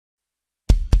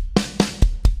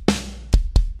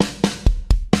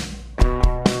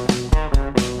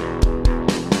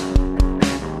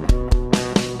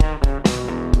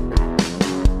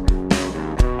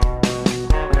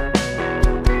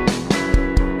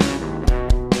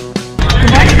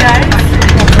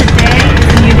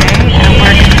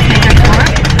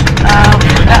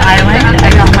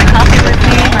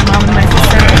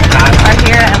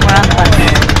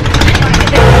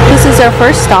our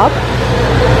first stop,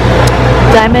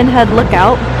 Diamond Head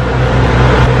Lookout.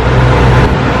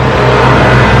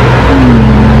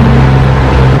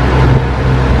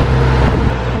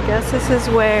 I guess this is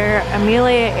where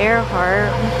Amelia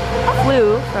Earhart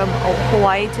flew from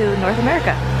Hawaii to North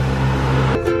America.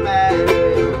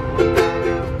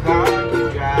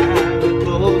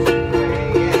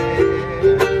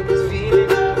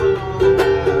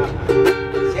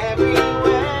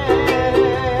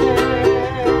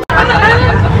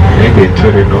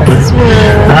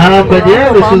 But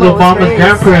yeah, this is Obama's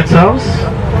grandparents' house.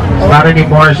 Not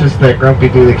anymore, it's just that grumpy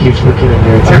dude that keeps looking at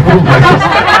your temple.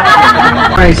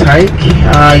 Nice hike.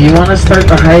 You want to start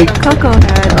the hike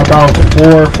about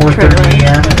 4:30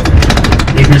 a.m.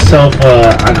 Give yourself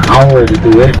an hour to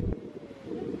do it.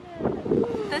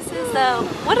 This is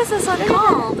what is this one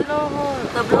called? The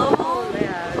blowhole?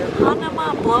 Yeah.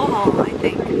 Panama blowhole, I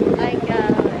think. Like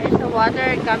it's the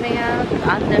water coming out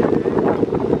under.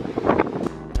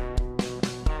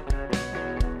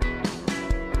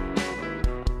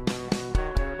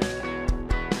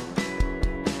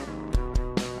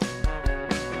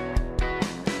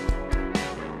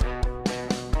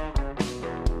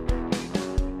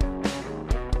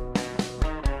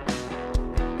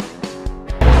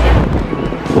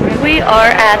 We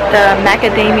are at the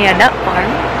macadamia nut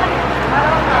farm.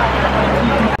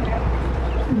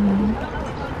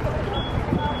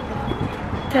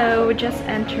 So we just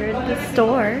entered the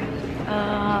store.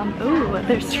 Ooh,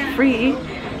 there's free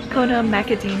Kona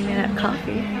macadamia nut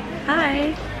coffee.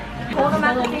 Hi. Kona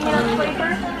macadamia nut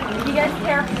flavor. You guys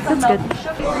care for some That's good.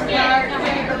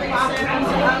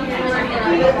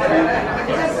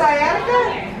 Is this sciatica?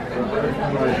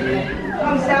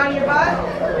 Comes down your butt?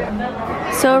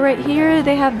 So right here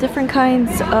they have different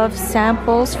kinds of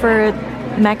samples for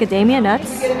macadamia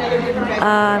nuts.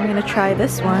 I'm gonna try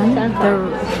this one, the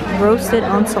roasted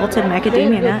unsalted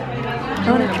macadamia nut.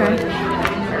 I wanna try.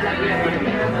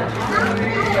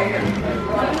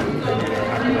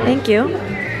 Thank you.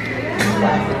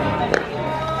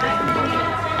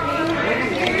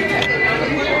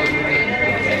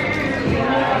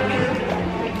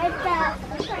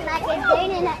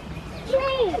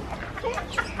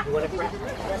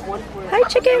 Hi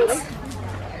chickens!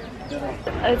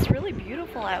 It's really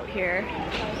beautiful out here.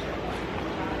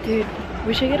 Dude,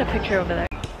 we should get a picture over there.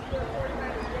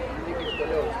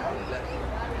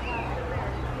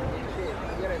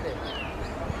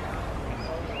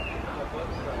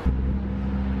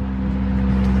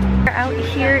 We're out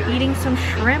here eating some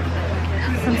shrimp,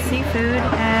 some seafood,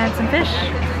 and some fish.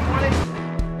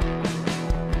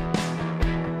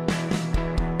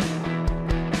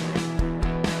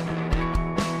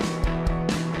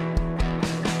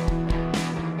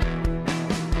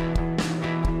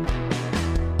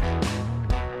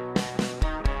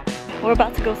 We're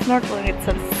about to go snorkeling at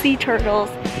some sea turtles.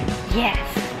 Yes!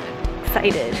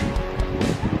 Excited.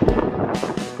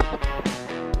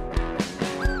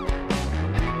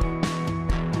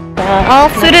 All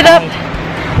suited up.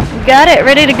 Got it,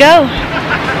 ready to go.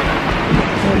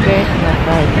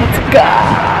 Let's go!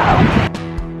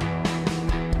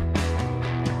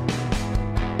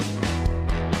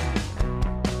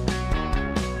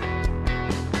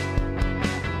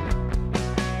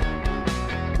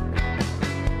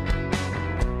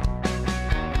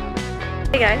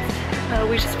 Hey guys,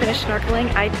 we just finished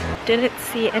snorkeling. I didn't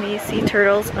see any sea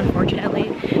turtles, unfortunately,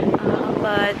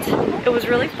 but it was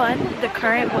really fun. The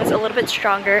current was a little bit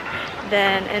stronger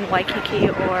than in Waikiki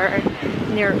or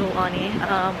near Ulani,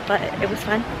 but it was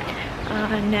fun.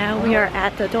 Now we are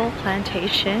at the dole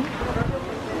plantation.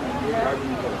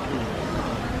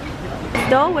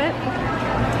 Dole whip.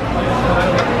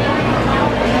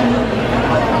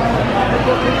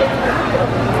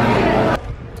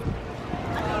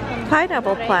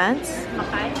 Pineapple plants.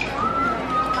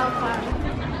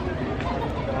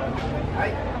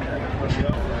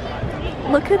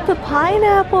 Look at the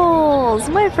pineapples!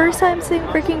 My first time seeing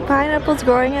freaking pineapples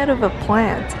growing out of a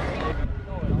plant.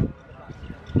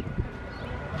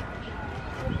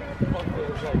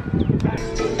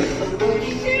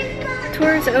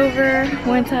 Tour's over.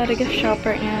 We're inside a gift shop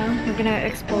right now. We're gonna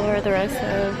explore the rest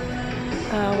of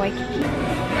Waikiki.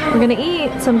 We're gonna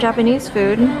eat some Japanese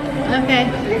food. Okay.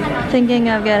 Thinking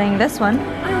of getting this one.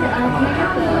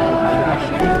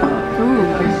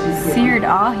 Ooh, seared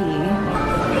ahi.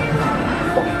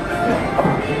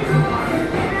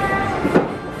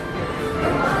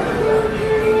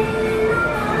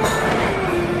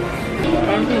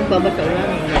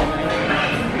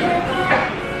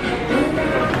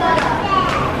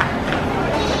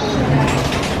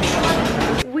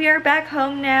 We are back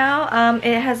home now.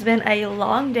 It has been a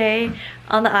long day.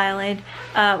 on the island.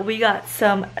 We got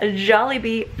some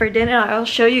Jollibee for dinner. I'll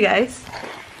show you guys.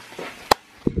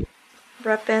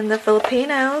 Reppin' the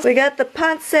Filipinos. We got the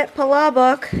pancit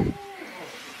palabok,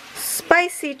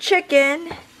 spicy chicken,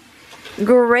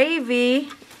 gravy,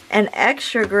 and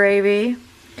extra gravy.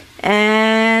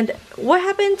 And what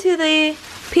happened to the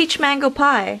peach mango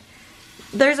pie?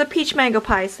 There's a peach mango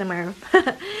pie somewhere.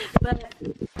 But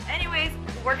anyways,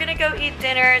 we're gonna go eat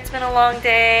dinner. It's been a long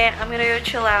day. I'm gonna go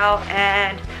chill out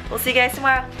and we'll see you guys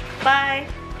tomorrow. Bye.